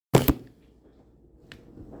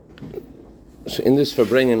So in this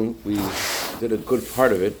Farbrengen, we did a good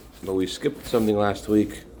part of it, but we skipped something last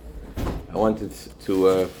week. I wanted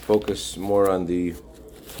to focus more on the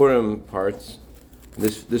Purim parts.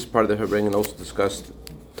 This part of the Farbrengen also discussed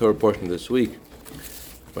Torah portion this week,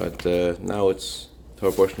 but now it's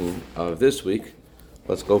Torah portion of this week.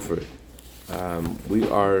 Let's go for it. We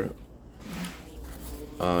are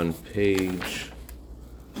on page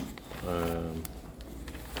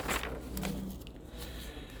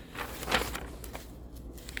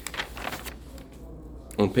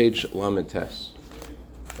Lamed Tes.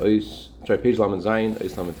 Page Lamed Zayin,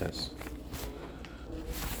 Ois Lamed Tes.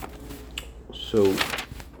 So,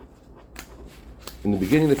 in the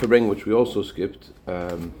beginning of the Farbrengen, which we also skipped,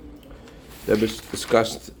 Rebbe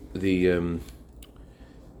discussed the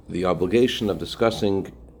obligation of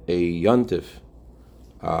discussing a Yontif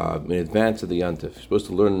in advance of the Yontif. You're supposed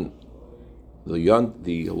to learn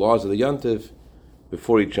the laws of the Yontif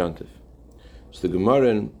before each Yontif. So the Gemara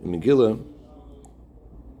in Megillah,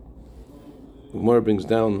 the Gemara brings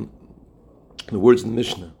down the words in the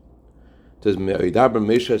Mishnah. It says, Moshe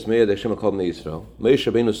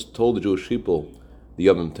Rabbeinu told the Jewish people the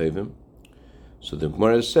Yom Tovim. So the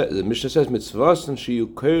Gemara says, the Mishnah says, the mitzvah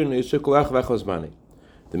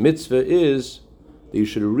is that you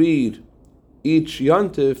should read each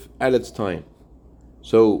Yontif at its time.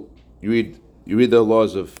 So you read the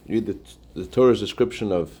laws of, you read the Torah's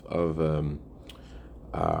description of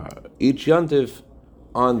each Yontif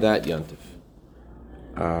on that Yontif.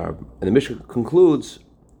 And the Mishnah concludes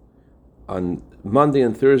on Monday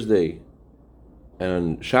and Thursday and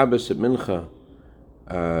on Shabbos at Mincha,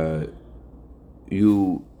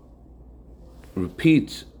 you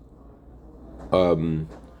repeat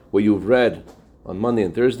what you've read on Monday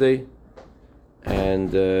and Thursday,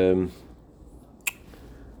 and you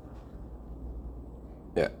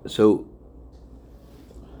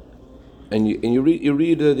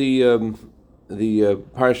read the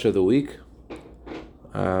parsha of the week.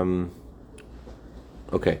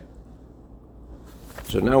 Okay.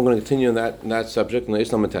 So now we're going to continue on that subject. In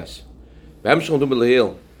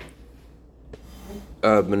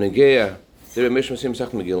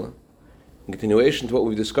continuation to what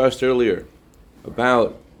we discussed earlier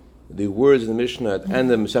about the words in the Mishnah at the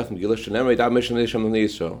end of Masechet Megillah,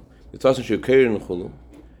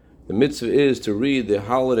 the mitzvah is to read the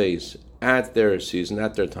holidays at their season,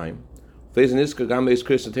 at their time. The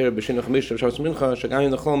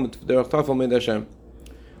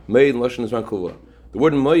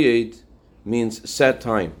word moyed means set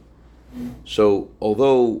time. So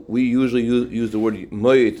although we usually use the word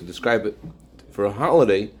moyed to describe it for a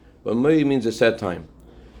holiday, but moyed means a set time.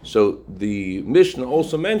 So the Mishnah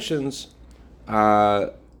also mentions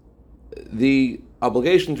the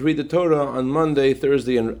obligation to read the Torah on Monday,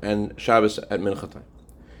 Thursday, and Shabbos at Mincha time.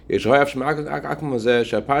 There's a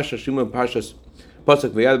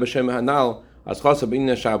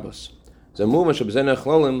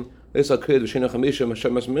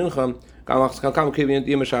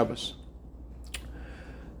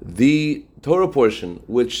the Torah portion,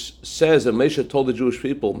 which says that Moshe told the Jewish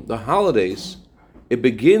people the holidays, it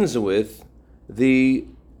begins with in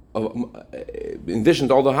addition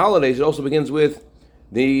to all the holidays, it also begins with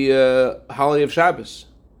the holiday of Shabbos.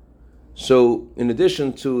 So, in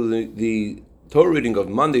addition to the Torah reading of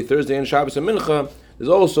Monday, Thursday, and Shabbos and Mincha, there's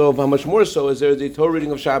also, how much more so, is there the Torah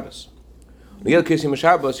reading of Shabbos. Regarding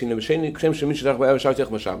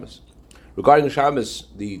Shabbos,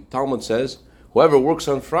 the Talmud says, whoever works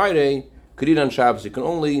on Friday could eat on Shabbos. You can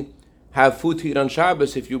only have food to eat on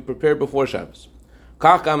Shabbos if you prepare before Shabbos.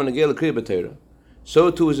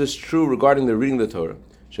 So too is this true regarding the reading of the Torah.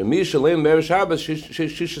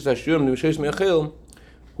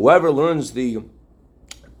 Whoever learns the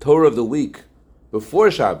Torah of the week before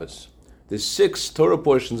Shabbos, the 6 Torah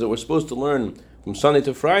portions that we're supposed to learn from Sunday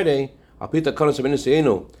to Friday,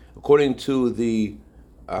 according to the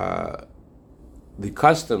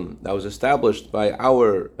custom that was established by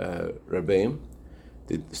our Rebbeim,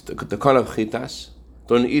 the Kan of Chitas,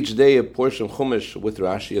 during each day a portion of Chumash with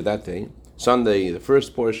Rashi of that day. Sunday the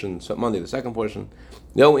first portion, Monday the second portion.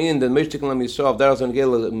 No in the Meshtiklam Yisrael Darazan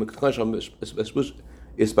Gela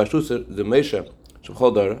is Pashtus the Mesha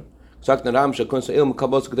Shulchan Dara.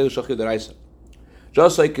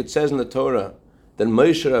 Just like it says in the Torah that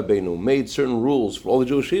Moshe Rabbeinu made certain rules for all the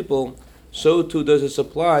Jewish people, so too does it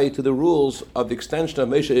apply to the rules of the extension of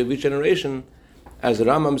Moshe of each generation, as the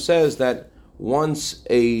Rambam says that once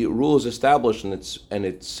a rule is established and it's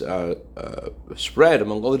spread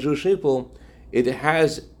among all the Jewish people,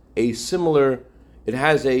 it's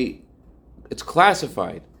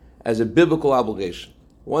classified as a biblical obligation.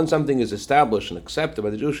 Once something is established and accepted by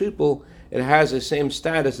the Jewish people, it has the same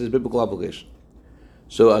status as biblical obligation.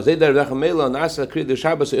 So, so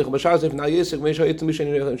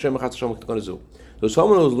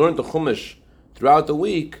someone who's learned the Chumash throughout the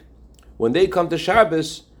week, when they come to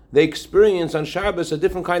Shabbos, they experience on Shabbos a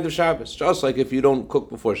different kind of Shabbos. Just like if you don't cook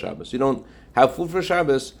before Shabbos, you don't have food for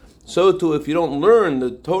Shabbos, so too if you don't learn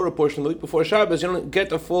the Torah portion of the week before Shabbos, you don't get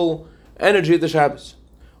the full energy of the Shabbos.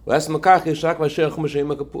 So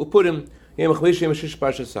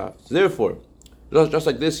therefore, just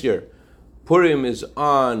like this year, Purim is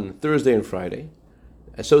on Thursday and Friday,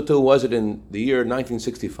 and so too was it in the year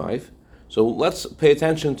 1965. So let's pay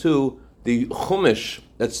attention to the Chumash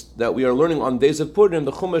that we are learning on days of Purim,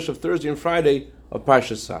 the Chumash of Thursday and Friday of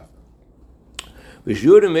Parshas Tzav.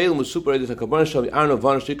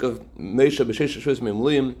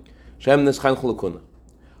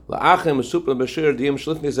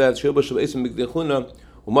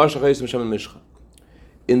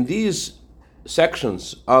 In these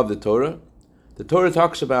sections of the Torah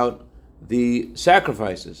talks about the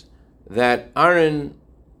sacrifices that Aaron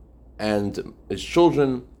and his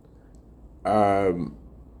children offered,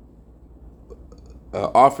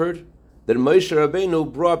 that Moshe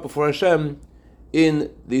Rabbeinu brought before Hashem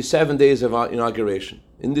in the 7 days of inauguration.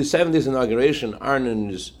 In the 7 days of inauguration, Aaron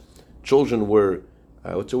and his children were,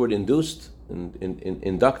 inducted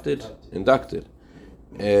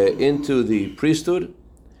into the priesthood.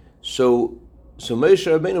 So Moshe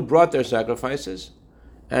Rabbeinu brought their sacrifices,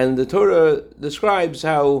 and the Torah describes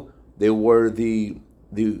how they were the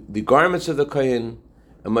garments of the Kohen,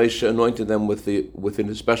 and Moshe anointed them with the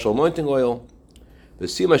special anointing oil. The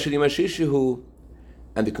Sima Shiri Mashishihu,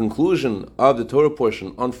 and the conclusion of the Torah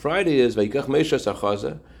portion on Friday is Vayikach Moshe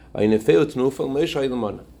Sachaza Vayinefeu Tnufa Moshe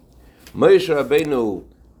Ilamana. Moshe Rabbeinu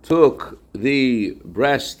took the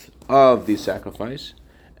breast of the sacrifice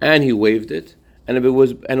and he waved it, and it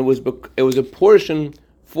was a portion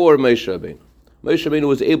for Moshe Rabbeinu. Moshe Rabbeinu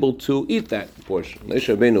was able to eat that portion. Moshe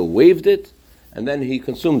Rabbeinu waved it, and then he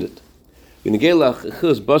consumed it. Next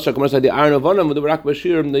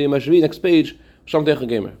page.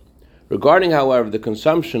 Regarding, however, the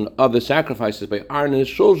consumption of the sacrifices by Aaron and his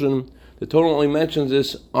children, the Torah only mentions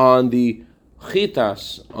this on the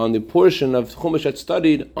chitas, on the portion of Chumash that's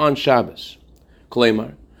studied on Shabbos.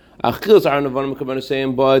 Kleimar, Achilas Aaron and Aaron are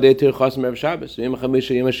saying, "Ba de tirchas mev Shabbos, yom chamish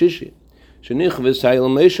yom shishi, shenich v'sayil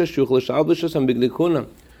meisha shuch l'shalbishas am biglikuna,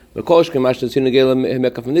 v'kol shkemash tzin negel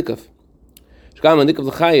mekaf nikaf, shkam nikaf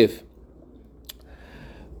l'chayiv."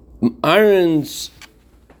 Aaron's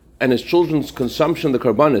and his children's consumption of the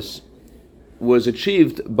karbanis was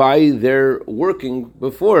achieved by their working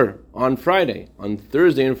before on Friday. On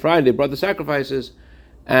Thursday and Friday, they brought the sacrifices,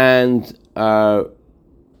 and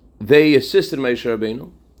they assisted Moshe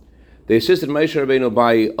Rabbeinu. They assisted Moshe Rabbeinu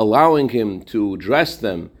by allowing him to dress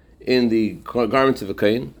them in the garments of a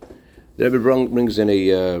Kohen. The Rebbe brings in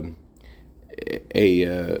an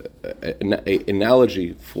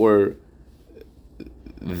analogy for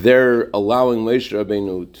their allowing Moshe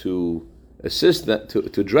Rabbeinu to assist them,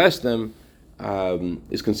 to dress them,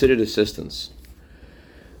 is considered assistance.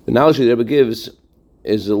 The analogy that Rebbe gives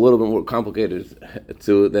is a little bit more complicated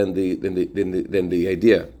than the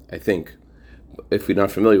idea, I think, if we're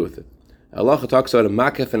not familiar with it. Allah talks about a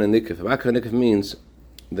makef and a nikef. A makef and a nikef means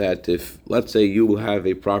that if, let's say, you have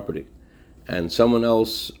a property and someone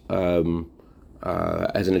else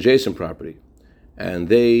has an adjacent property, and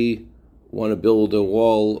they want to build a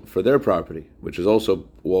wall for their property, which is also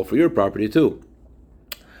a wall for your property too.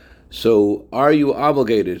 So, are you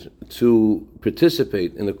obligated to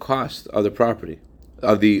participate in the cost of the property,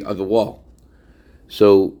 of the wall?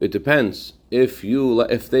 So it depends. If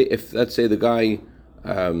let's say the guy,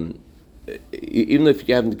 even if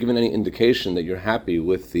you haven't given any indication that you're happy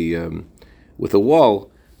with the wall,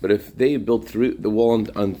 but if they built the wall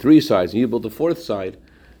on three sides and you built the fourth side,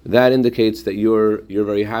 that indicates that you're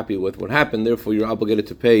very happy with what happened. Therefore, you're obligated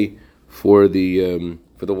to pay for the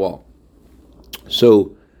wall.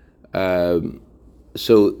 So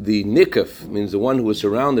the nikaf means the one who is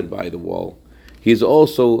surrounded by the wall. He's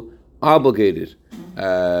also obligated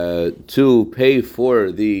to pay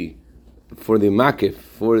for the makif,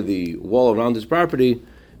 for the wall around his property,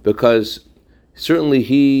 because certainly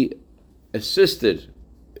he assisted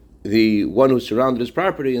the one who surrounded his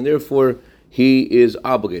property, and therefore he is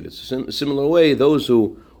obligated. So, similar way, those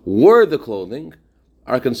who wore the clothing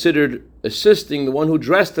are considered assisting the one who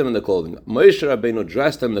dressed them in the clothing. Moshe Rabbeinu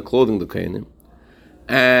dressed them in the clothing of the Kohanim,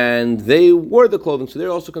 and they wore the clothing, so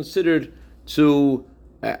they're also considered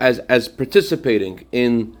as participating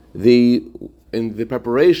in the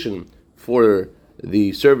preparation for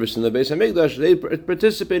the service in the Beis Hamikdash, they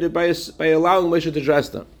participated by allowing Moshe to dress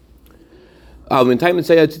them.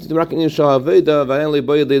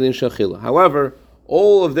 However,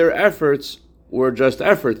 all of their efforts were just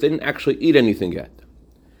efforts. They didn't actually eat anything yet.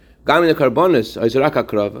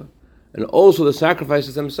 And also the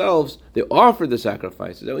sacrifices themselves, they offered the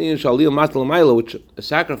sacrifices. Which a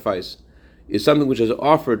sacrifice is something which is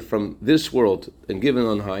offered from this world and given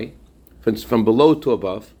on high, from below to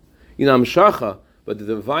above. But the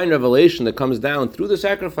divine revelation that comes down through the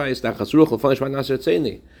sacrifice,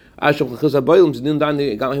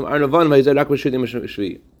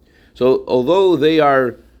 so although they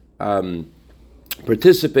are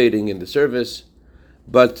participating in the service,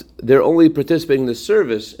 but they're only participating in the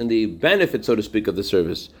service and the benefit, so to speak, of the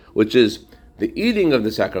service, which is the eating of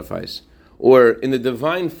the sacrifice, or in the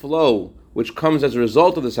divine flow which comes as a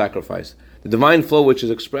result of the sacrifice. The divine flow which is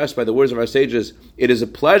expressed by the words of our sages, it is a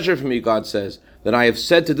pleasure for me, God says, that I have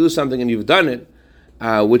said to do something and you've done it,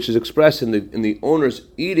 which is expressed in the owners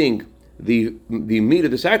eating the meat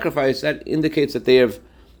of the sacrifice. That indicates that they have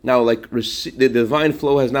now the divine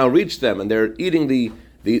flow has now reached them and they're eating the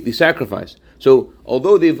sacrifice. So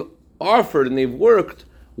although they've offered and they've worked,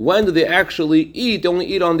 when do they actually eat? They only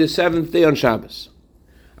eat on the seventh day on Shabbos.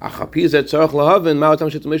 But why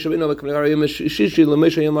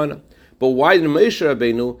did Moshe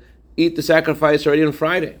Rabbeinu eat the sacrifice already on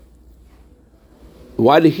Friday?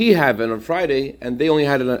 Why did he have it on Friday and they only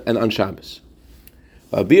had it on Shabbos?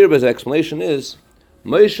 Birba's explanation is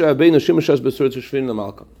Moshe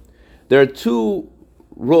Rabbeinu. There are two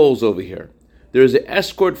roles over here. There is an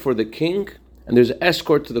escort for the king and there's an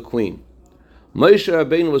escort to the queen. Moshe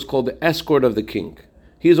Rabbeinu was called the escort of the king.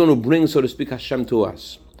 He is the one who brings, so to speak, Hashem to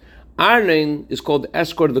us. Aaron is called the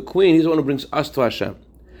escort of the queen. He's the one who brings us to Hashem.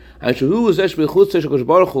 And Moshe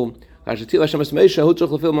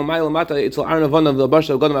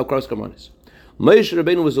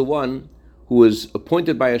Rabbeinu was the one who was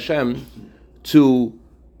appointed by Hashem to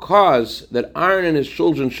cause that Aaron and his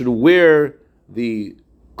children should wear the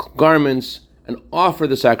garments and offer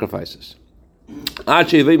the sacrifices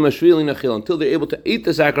until they're able to eat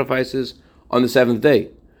the sacrifices on the seventh day.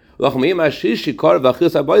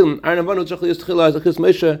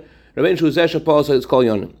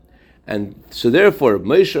 And so therefore,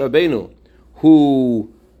 Moshe Rabbeinu, who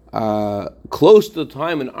close to the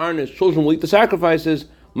time when Aaron and his children will eat the sacrifices,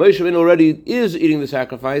 Moshe Rabbeinu already is eating the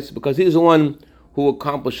sacrifice because he's the one who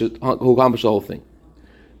accomplished the whole thing.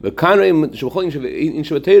 So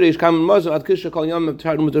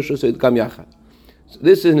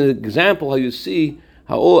this is an example how you see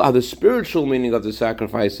how the spiritual meaning of the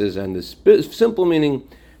sacrifices and the simple meaning,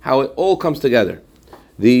 how it all comes together.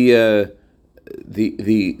 The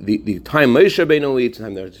time Moshe Rabbeinu eats, the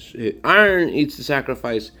time Aaron eats the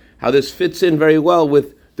sacrifice, how this fits in very well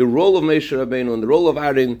with the role of Moshe Rabbeinu and the role of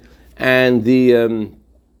Aaron, and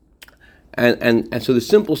and so the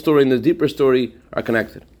simple story and the deeper story are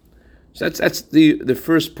connected. So that's the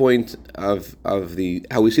first point of the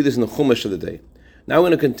how we see this in the Chumash of the day. Now we're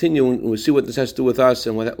going to continue and we'll see what this has to do with us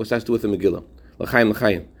and what has to do with the Megillah. L'chaim,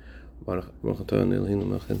 l'chaim.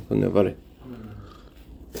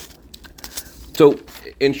 So,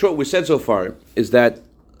 in short, we said so far is that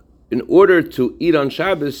in order to eat on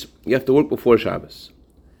Shabbos, you have to work before Shabbos.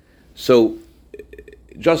 So,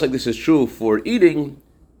 just like this is true for eating,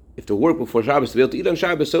 you have to work before Shabbos to be able to eat on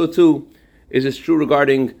Shabbos, so too is this true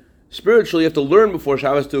regarding spiritually, you have to learn before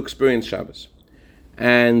Shabbos to experience Shabbos.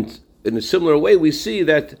 And in a similar way, we see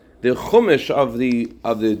that the Chumash of the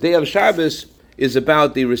day of Shabbos is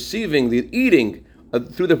about the receiving, the eating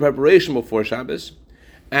through the preparation before Shabbos.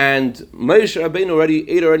 And Moshe Rabbeinu already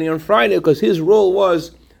ate on Friday because his role was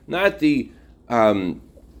not his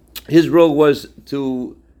role was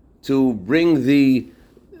to bring be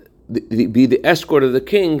the escort of the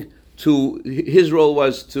king. His role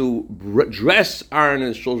was to dress Aaron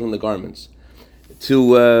and his children in the garments.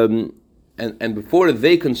 And before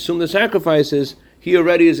they consume the sacrifices, he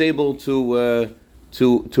already is able to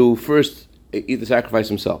first eat the sacrifice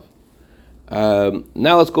himself.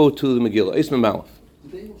 Now let's go to the Megillah. Ismail Malach.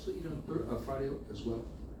 Did they also eat on Friday as well?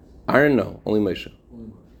 Aaron, no, only Moshe.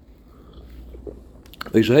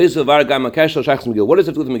 What does it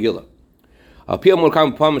do with the Megillah?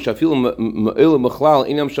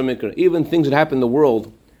 Even things that happen in the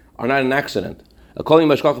world are not an accident.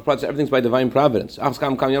 Everything's by divine providence. How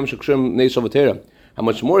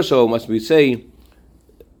much more so must we say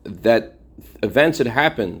that events that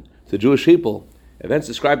happen to Jewish people, events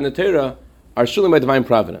described in the Torah, are certainly by divine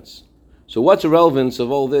providence. So what's the relevance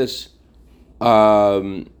of all this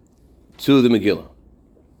to the Megillah?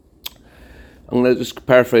 I'm going to just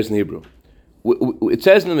paraphrase in Hebrew. it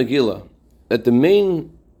says in the Megillah that the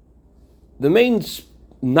main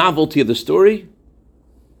novelty of the story,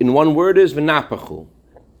 in one word, is v'napachu.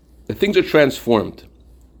 The things are transformed.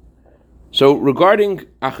 So regarding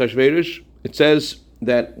Achashverosh, it says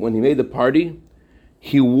that when he made the party,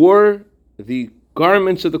 he wore the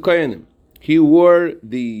garments of the Kohanim. He wore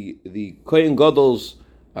the Kohen Gadol's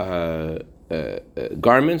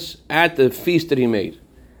garments at the feast that he made.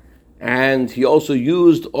 And he also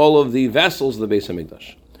used all of the vessels of the Beis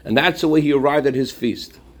HaMikdash. And that's the way he arrived at his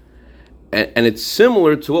feast. And it's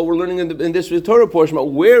similar to what we're learning in this Torah portion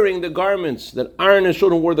about wearing the garments, that Aaron and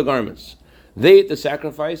children wore the garments. They ate the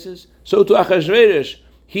sacrifices. So to Achashverosh,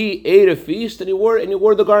 he ate a feast and he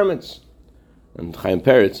wore the garments. And Chaim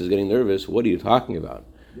Peretz is getting nervous. What are you talking about?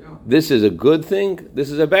 Yeah. This is a good thing. This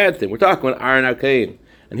is a bad thing. We're talking about Aaron HaKohen,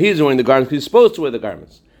 and he's wearing the garments. He's supposed to wear the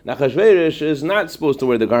garments. Now Achashverosh is not supposed to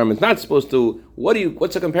wear the garments. Not supposed to.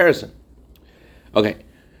 What's the comparison? Okay.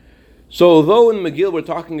 So although in Megillah we're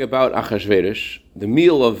talking about Achashverosh, the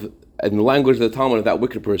meal of, in the language of the Talmud, of that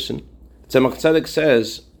wicked person, Tzemach Tzedek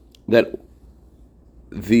says that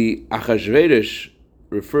the Achashverosh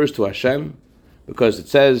refers to Hashem, because it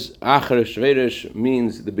says Achashverosh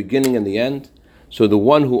means the beginning and the end. So the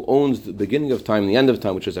one who owns the beginning of time and the end of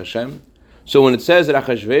time, which is Hashem. So when it says that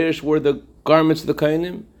Achashverosh wore the garments of the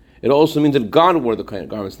Kohanim, it also means that God wore the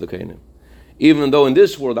garments of the Kohanim. Even though in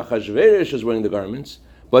this world Achashverosh is wearing the garments,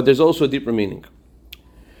 but there's also a deeper meaning.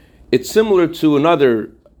 It's similar to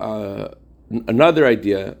another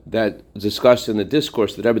idea that is discussed in the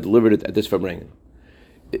discourse that Rebbe delivered at this Farbrengen.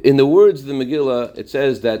 In the words of the Megillah, it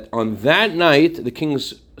says that on that night the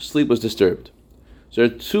king's sleep was disturbed. So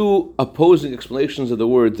there are two opposing explanations of the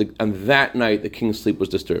words that on that night the king's sleep was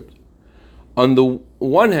disturbed. On the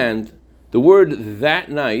one hand, the word that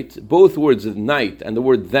night, both words of night and the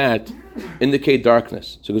word that, indicate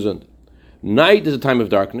darkness. So gesund. Night is a time of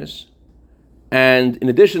darkness, and in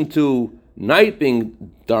addition to night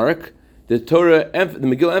being dark, the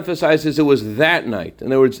Megillah emphasizes it was that night. In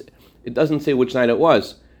other words, it doesn't say which night it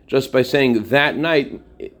was. Just by saying that night,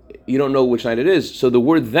 you don't know which night it is. So the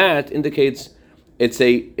word that indicates it's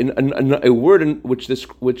a word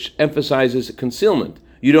which emphasizes concealment.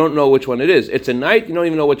 You don't know which one it is. It's a night, you don't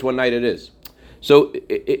even know which one night it is. So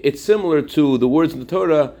it's similar to the words in the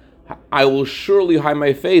Torah, I will surely hide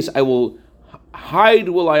my face, will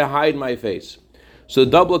I hide my face. So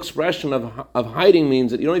the double expression of hiding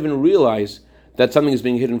means that you don't even realize that something is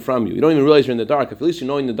being hidden from you. You don't even realize you're in the dark. If at least you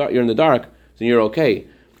know you're in the dark, then you're okay.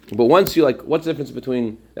 But once you what's the difference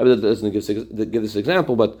between, that doesn't give this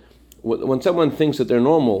example, but when someone thinks that they're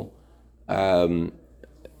normal, a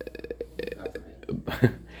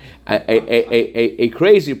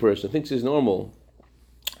crazy person thinks he's normal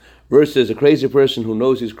versus a crazy person who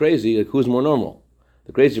knows he's crazy, who's more normal?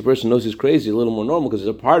 The crazy person knows he's crazy, a little more normal, because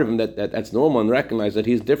there's a part of him that's normal and recognize that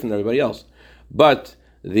he's different than everybody else. But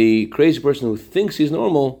the crazy person who thinks he's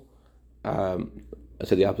normal, I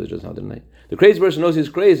said the opposite just now, didn't I? The crazy person knows he's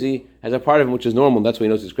crazy, has a part of him which is normal, that's why he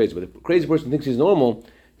knows he's crazy. But the crazy person thinks he's normal,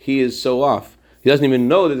 he is so off. He doesn't even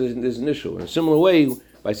know that there's an issue. In a similar way,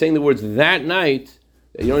 by saying the words that night,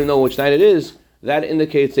 you don't even know which night it is, that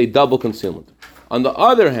indicates a double concealment. On the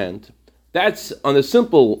other hand, that's on the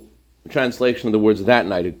simple translation of the words that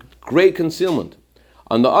night, a great concealment.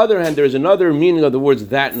 On the other hand, there is another meaning of the words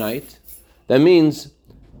that night, that means,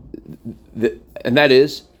 and that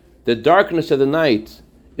is, the darkness of the night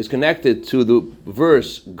is connected to the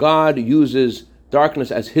verse, God uses darkness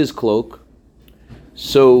as his cloak.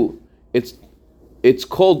 So it's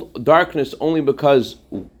called darkness only because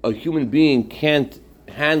a human being can't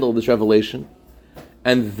handle this revelation.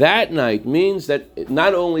 And that night means that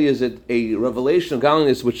not only is it a revelation of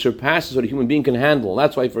godliness which surpasses what a human being can handle,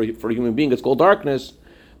 that's why for a human being it's called darkness,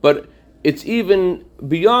 but it's even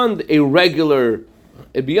beyond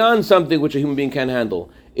beyond something which a human being can handle.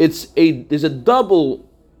 There's a double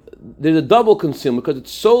concealment, because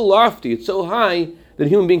it's so lofty, it's so high that a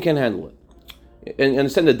human being can't handle it. And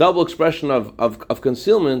understand the double expression of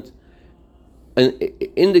concealment and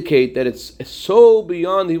indicate that it's so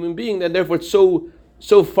beyond the human being that therefore it's so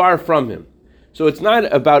far from him. So it's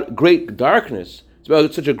not about great darkness, it's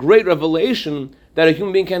about such a great revelation that a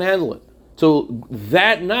human being can't handle it. So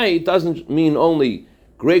that night doesn't mean only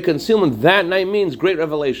great concealment, that night means great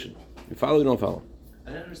revelation. You follow or you don't follow?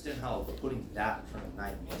 I don't understand how putting that in front of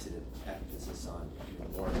night makes it an emphasis on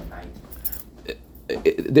even more of night.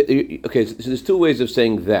 Okay, so there's two ways of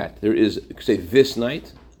saying that. There is, say, this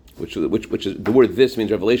night, which is the word "this"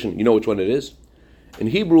 means revelation. You know which one it is. In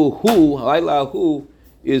Hebrew, hu, halayla hu,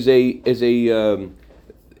 is the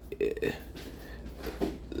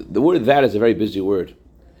word "that" is a very busy word.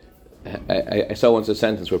 I saw once a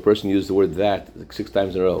sentence where a person used the word that like 6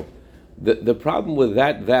 times in a row. The problem with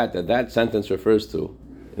that sentence refers to,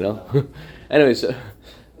 anyways,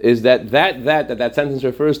 is that sentence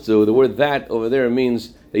refers to, the word that over there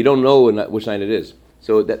means that you don't know which night it is.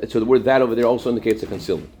 So the word that over there also indicates a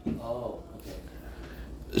concealment. Oh,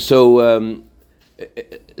 okay. So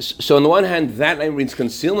on the one hand, that night means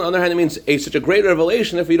concealment. On the other hand, it means such a great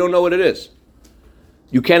revelation if you don't know what it is.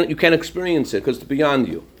 You can't experience it because it's beyond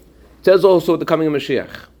you. It says also at the coming of Mashiach.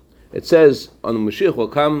 It says on the Mashiach will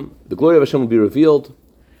come, the glory of Hashem will be revealed,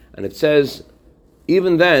 and it says,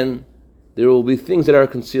 even then, there will be things that are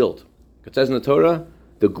concealed. It says in the Torah,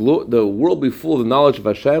 the world will be full of the knowledge of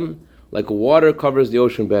Hashem, like water covers the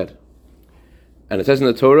ocean bed. And it says in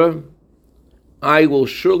the Torah, I will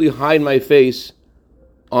surely hide my face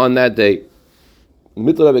on that day.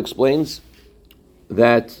 Mittler Rebbe explains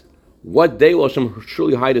that what day will Hashem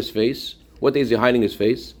surely hide his face? What day is he hiding his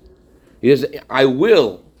face? He says, I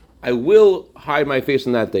will hide my face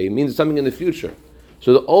on that day. It means something in the future.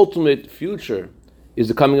 So the ultimate future is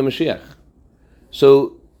the coming of Mashiach.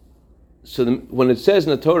 So when it says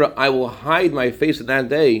in the Torah, I will hide my face on that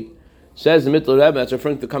day, says the Mittler Rebbe, that's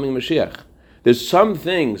referring to the coming of Mashiach. There's some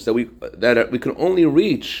things that we can only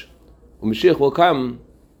reach when Mashiach will come.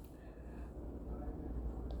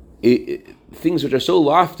 Things which are so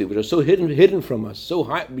lofty, which are so hidden from us, so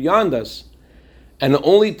high beyond us, and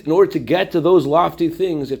only in order to get to those lofty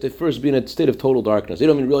things, you have to first be in a state of total darkness. They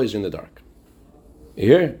don't even realize you're in the dark. You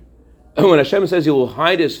hear? And when Hashem says He will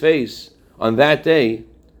hide His face on that day,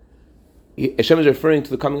 Hashem is referring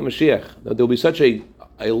to the coming of Mashiach. That there will be such a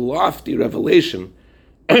lofty revelation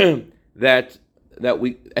that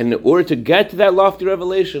we, and in order to get to that lofty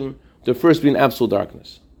revelation, to first be in absolute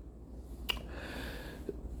darkness.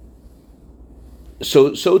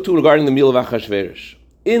 So too regarding the meal of Achashverosh.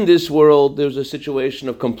 In this world, there's a situation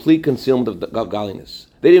of complete concealment of godliness.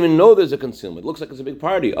 They didn't even know there's a concealment. It looks like it's a big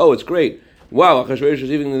party. Oh, it's great. Wow, Achashverosh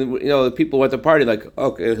is even, the people went to party like,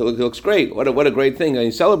 okay, it looks great. What a great thing. And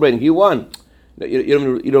he's celebrating. He won.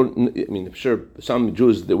 You don't. I mean, sure, some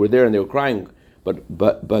Jews that were there and they were crying,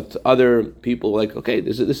 but other people were like, okay,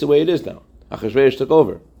 this is the way it is now. Achashverosh took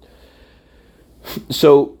over.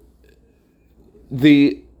 So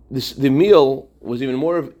the meal was even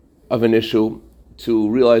more of an issue to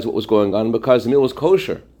realize what was going on because the meal was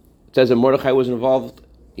kosher. It says that Mordechai was involved.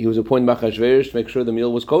 He was appointed by Achashverosh to make sure the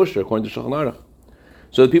meal was kosher according to Shulchan Aruch.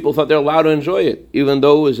 So the people thought they're allowed to enjoy it, even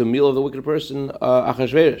though it was a meal of the wicked person,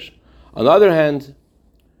 Achashverosh. On the other hand,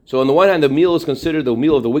 so on the one hand, the meal is considered the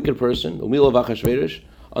meal of the wicked person, the meal of Achashverosh.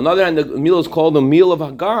 On the other hand, the meal is called the meal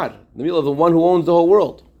of God, the meal of the one who owns the whole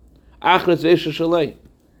world. Achretz Ve'esha Shalei.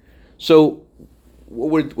 So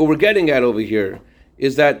what we're getting at over here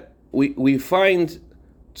is that we find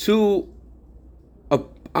two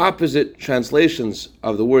opposite translations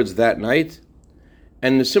of the words that night,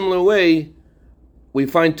 and in a similar way, we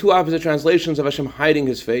find two opposite translations of Hashem hiding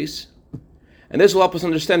His face, and this will help us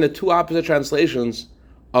understand the two opposite translations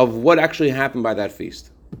of what actually happened by that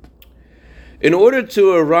feast. In order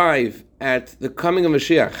to arrive at the coming of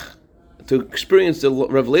Mashiach, to experience the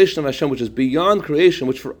revelation of Hashem, which is beyond creation,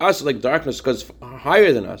 which for us is like darkness because it's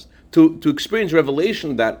higher than us, to experience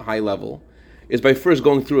revelation at that high level is by first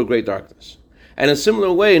going through a great darkness. And in a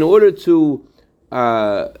similar way, in order to, in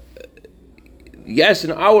our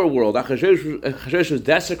world, Achashverosh was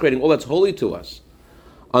desecrating all that's holy to us.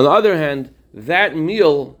 On the other hand, that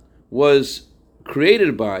meal was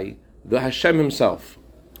created by the Hashem Himself.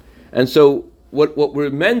 And so what we're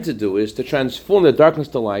meant to do is to transform the darkness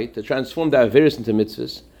to light, to transform the Averis into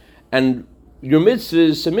mitzvahs, and your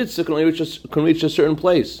mitzvahs, a mitzvah can only reach a certain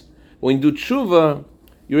place. When you do tshuva,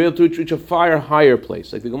 you're able to reach a far higher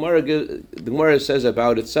place. Like the Gemara says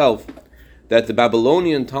about itself that the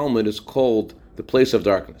Babylonian Talmud is called the place of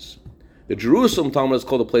darkness. The Jerusalem Talmud is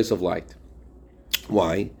called the place of light.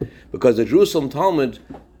 Why? Because the Jerusalem Talmud,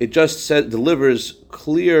 it just delivers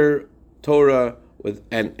clear Torah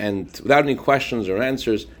and without any questions or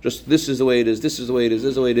answers. Just this is the way it is. This is the way it is. This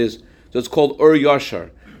is the way it is. So it's called Ur Yashar,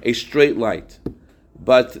 a straight light.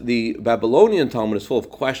 But the Babylonian Talmud is full of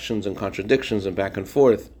questions and contradictions and back and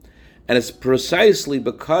forth. And it's precisely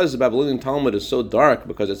because the Babylonian Talmud is so dark,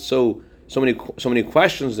 because it's so many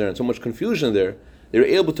questions there and so much confusion there, they're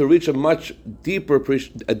able to reach a much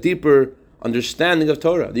deeper understanding of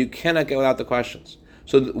Torah that you cannot get without the questions.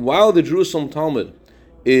 So while the Jerusalem Talmud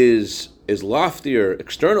is loftier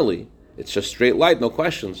externally, it's just straight light, no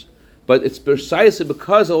questions. But it's precisely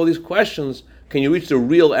because of all these questions can you reach the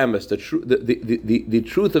real emes, the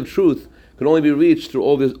truth of truth can only be reached through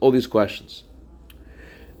all these questions.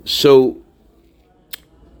 So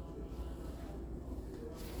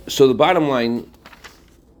So the bottom line,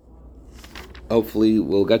 hopefully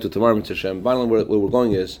we'll get to tomorrow, Mitzvah Hashem. Bottom line where we're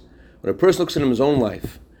going is, when a person looks at his own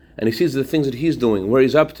life and he sees the things that he's doing, where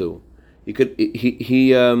he's up to, he could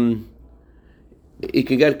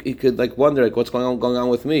wonder what's going on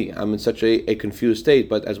with me. I'm in such a confused state.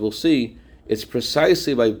 But as we'll see, it's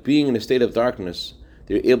precisely by being in a state of darkness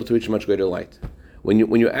that you're able to reach a much greater light. When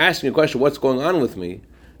you're asking a question, what's going on with me,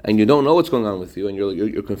 and you don't know what's going on with you, and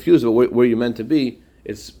you're confused about where you're meant to be,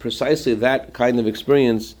 it's precisely that kind of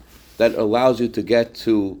experience that allows you to get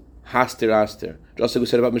to Haster Aster. Just like we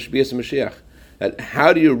said about Mishbias and Mashiach. That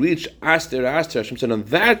how do you reach Aster Aster? Hashem said, on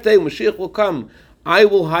that day Mashiach will come, I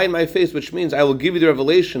will hide my face, which means I will give you the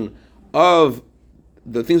revelation of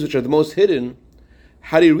the things which are the most hidden.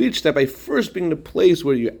 How do you reach that? By first being in a place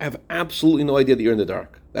where you have absolutely no idea that you're in the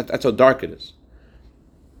dark. That's how dark it is.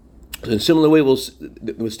 So in a similar way,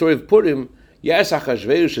 the story of Purim, yes,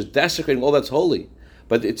 Achashverosh is desecrating all that's holy,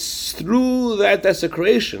 but it's through that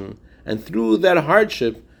desecration and through that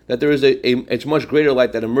hardship that there is a much greater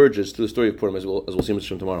light that emerges through the story of Purim, as we'll see Mitzvah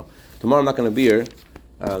Hashem tomorrow. Tomorrow I'm not going to be here.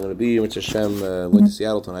 I'm going to be in Mitzvah Hashem, going to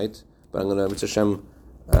Seattle tonight, but I'm going to Mitzvah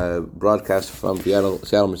Hashem broadcast from Seattle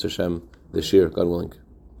Mitzvah Hashem this year, God willing.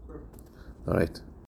 All right.